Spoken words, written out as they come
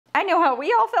I know how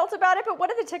we all felt about it, but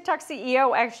what did the TikTok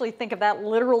CEO actually think of that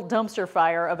literal dumpster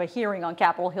fire of a hearing on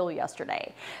Capitol Hill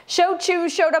yesterday? Shou Chew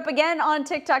showed up again on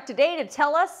TikTok today to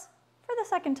tell us, for the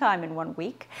second time in 1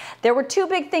 week, there were two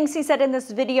big things he said in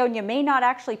this video, and you may not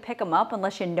actually pick them up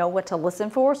unless you know what to listen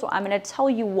for, so I'm going to tell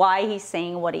you why he's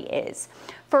saying what he is.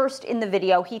 First, in the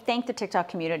video, he thanked the TikTok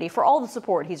community for all the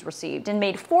support he's received and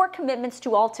made 4 commitments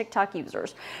to all TikTok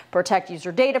users. Protect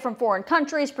user data from foreign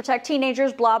countries, protect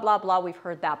teenagers, blah, blah, blah. We've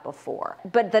heard that before.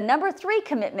 But the number 3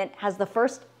 commitment has the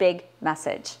first big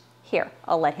message. Here,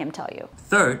 I'll let him tell you.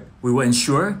 Third, we will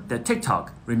ensure that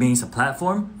TikTok remains a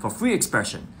platform for free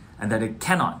expression and that it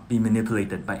cannot be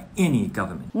manipulated by any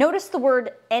government. Notice the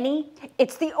word any?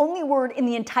 It's the only word in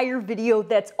the entire video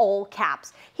that's all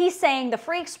caps. He's saying the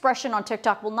free expression on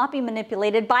TikTok will not be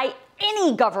manipulated by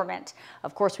any government.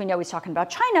 Of course, we know he's talking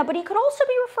about China, but he could also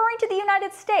be referring to the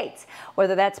United States.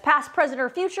 Whether that's past, present, or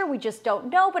future, we just don't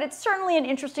know, but it's certainly an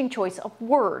interesting choice of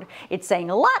word. It's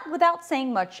saying a lot without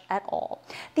saying much at all.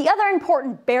 The other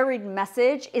important buried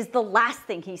message is the last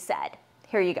thing he said.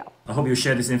 Here you go. I hope you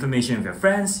share this information with your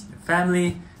friends, your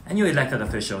family, and your elected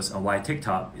officials on why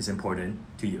TikTok is important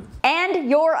to you. And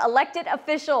your elected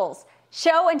officials.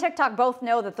 Shou and TikTok both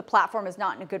know that the platform is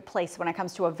not in a good place when it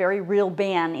comes to a very real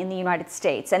ban in the United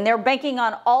States. And they're banking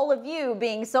on all of you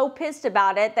being so pissed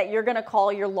about it that you're going to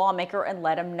call your lawmaker and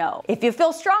let him know. If you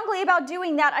feel strongly about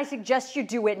doing that, I suggest you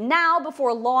do it now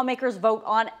before lawmakers vote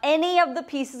on any of the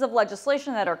pieces of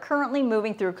legislation that are currently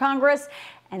moving through Congress.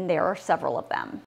 And there are several of them.